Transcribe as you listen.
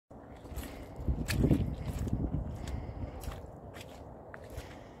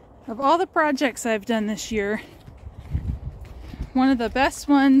Of all the projects I've done this year, one of the best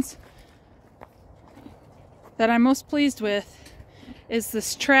ones that I'm most pleased with is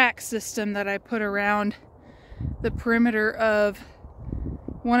this track system that I put around the perimeter of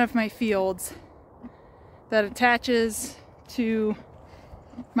one of my fields that attaches to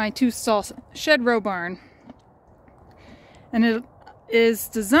my 2-stall shed row barn. And it is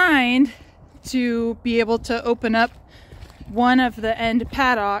designed to be able to open up one of the end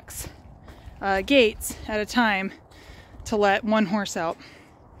paddocks gates at a time to let one horse out.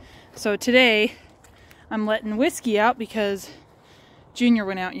 So today I'm letting Whiskey out because Junior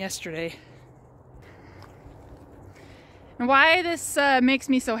went out yesterday. And why this makes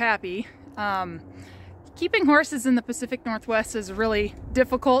me so happy, keeping horses in the Pacific Northwest is really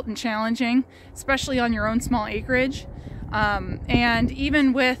difficult and challenging, especially on your own small acreage. And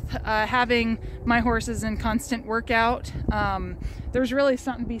even with having my horses in constant workout, there's really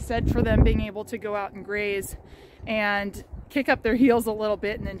something to be said for them being able to go out and graze and kick up their heels a little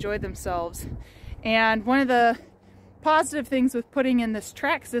bit and enjoy themselves. And one of the positive things with putting in this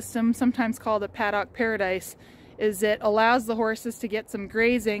track system, sometimes called a paddock paradise, is it allows the horses to get some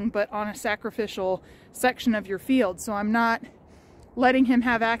grazing, but on a sacrificial section of your field. So I'm not letting him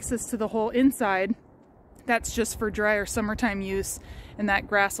have access to the whole inside. That's just for dry or summertime use, and that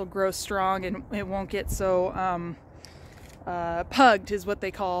grass will grow strong and it won't get so pugged, is what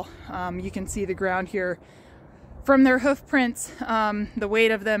they call. You can see the ground here. From their hoof prints, the weight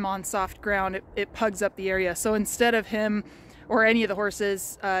of them on soft ground, it pugs up the area. So instead of him or any of the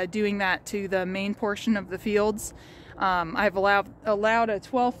horses doing that to the main portion of the fields, I've allowed a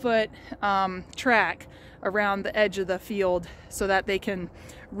 12-foot track around the edge of the field so that they can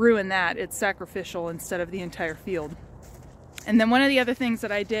ruin that. It's sacrificial instead of the entire field. And then one of the other things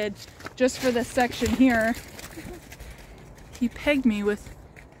that I did just for this section here, he pegged me with,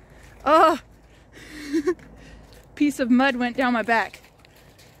 oh, piece of mud went down my back.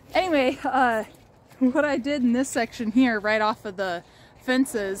 Anyway, what I did in this section here, right off of the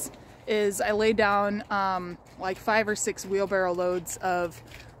fences, is I laid down like 5 or 6 wheelbarrow loads of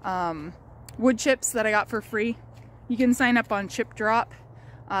wood chips that I got for free. You can sign up on Chip Drop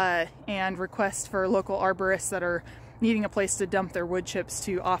and request for local arborists that are needing a place to dump their wood chips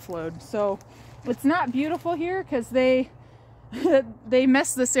to offload. So it's not beautiful here because they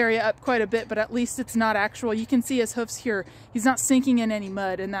mess this area up quite a bit, but at least it's not actual. You can see his hoofs here. He's not sinking in any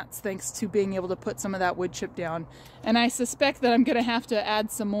mud, and that's thanks to being able to put some of that wood chip down. And I suspect that I'm going to have to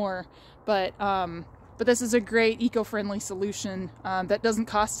add some more, but this is a great eco-friendly solution that doesn't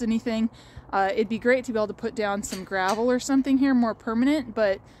cost anything. It'd be great to be able to put down some gravel or something here, more permanent,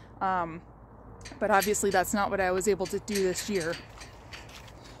 but obviously that's not what I was able to do this year.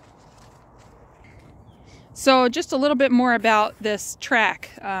 So just a little bit more about this track.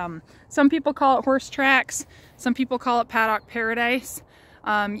 Some people call it horse tracks, some people call it paddock paradise.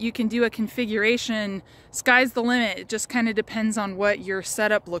 You can do a configuration, sky's the limit. It just kind of depends on what your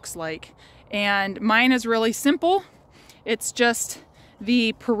setup looks like. And mine is really simple. It's just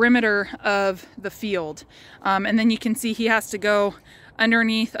the perimeter of the field. And then you can see he has to go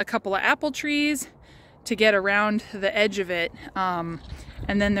underneath a couple of apple trees to get around the edge of it.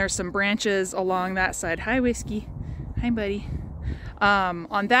 And then there's some branches along that side. Hi, Whiskey. Hi, buddy.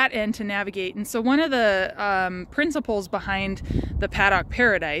 On that end to navigate. And so one of the principles behind the paddock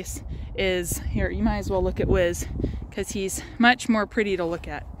paradise is, here, you might as well look at Wiz because he's much more pretty to look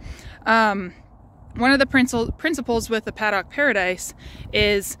at. One of the principles with the paddock paradise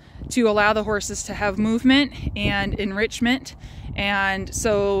is to allow the horses to have movement and enrichment. And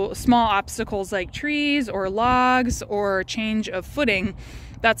so small obstacles like trees or logs or change of footing,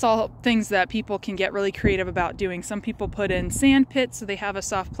 that's all things that people can get really creative about doing. Some people put in sand pits so they have a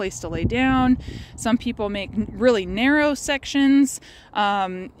soft place to lay down. Some people make really narrow sections.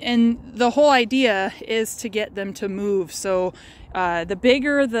 And the whole idea is to get them to move. So the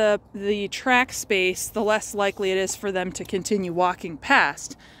bigger the track space, the less likely it is for them to continue walking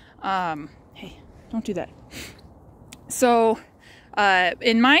past. Hey, don't do that. So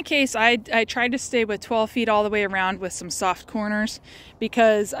in my case, I tried to stay with 12 feet all the way around with some soft corners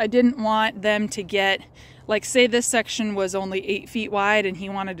because I didn't want them to get, like, say this section was only 8 feet wide and he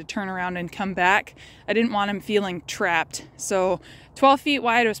wanted to turn around and come back. I didn't want him feeling trapped. So 12 feet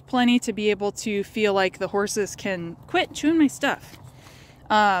wide was plenty to be able to feel like the horses can quit chewing my stuff.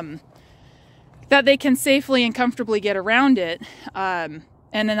 That they can safely and comfortably get around it. And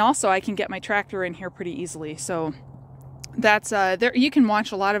then also I can get my tractor in here pretty easily. So that's there. You can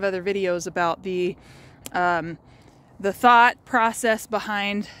watch a lot of other videos about the the thought process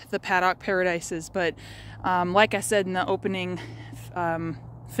behind the paddock paradises. But like I said in the opening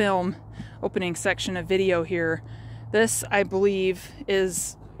opening section of video here, this, I believe,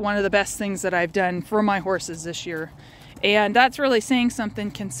 is one of the best things that I've done for my horses this year. And that's really saying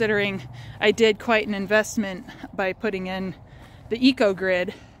something, considering I did quite an investment by putting in the eco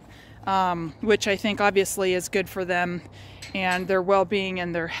grid, which I think obviously is good for them and their well-being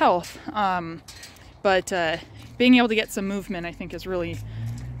and their health. But being able to get some movement, I think, is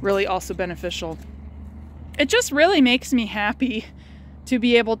really also beneficial. It just really makes me happy to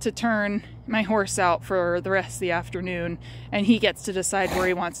be able to turn my horse out for the rest of the afternoon, and he gets to decide where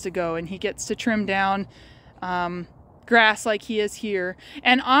he wants to go, and he gets to trim down grass like he is here.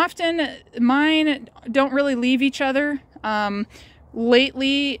 And often mine don't really leave each other.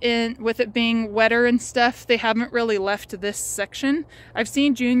 Lately, with it being wetter and stuff, they haven't really left this section. I've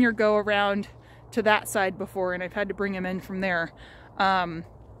seen Junior go around to that side before, and I've had to bring him in from there.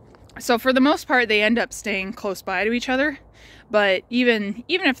 So for the most part, they end up staying close by to each other. But even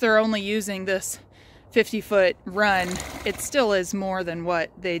if they're only using this 50-foot run, it still is more than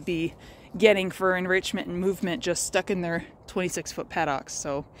what they'd be getting for enrichment and movement just stuck in their 26-foot paddocks.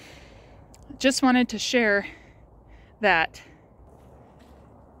 So just wanted to share that.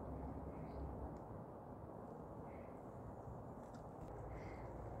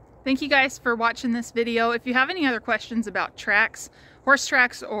 Thank you guys for watching this video. If you have any other questions about tracks, horse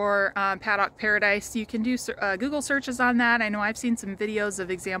tracks, or paddock paradise, you can do Google searches on that. I know I've seen some videos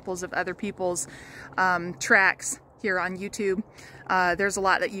of examples of other people's tracks here on YouTube. There's a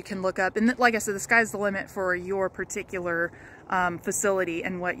lot that you can look up, and like I said, the sky's the limit for your particular facility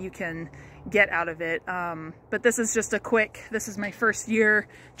and what you can get out of it. But this is just this is my first year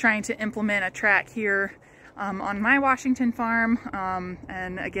trying to implement a track here on my Washington farm,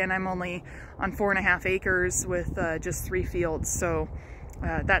 and again, I'm only on 4.5 acres with just 3 fields, so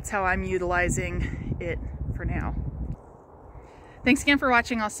that's how I'm utilizing it for now. Thanks again for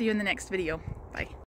watching. I'll see you in the next video. Bye.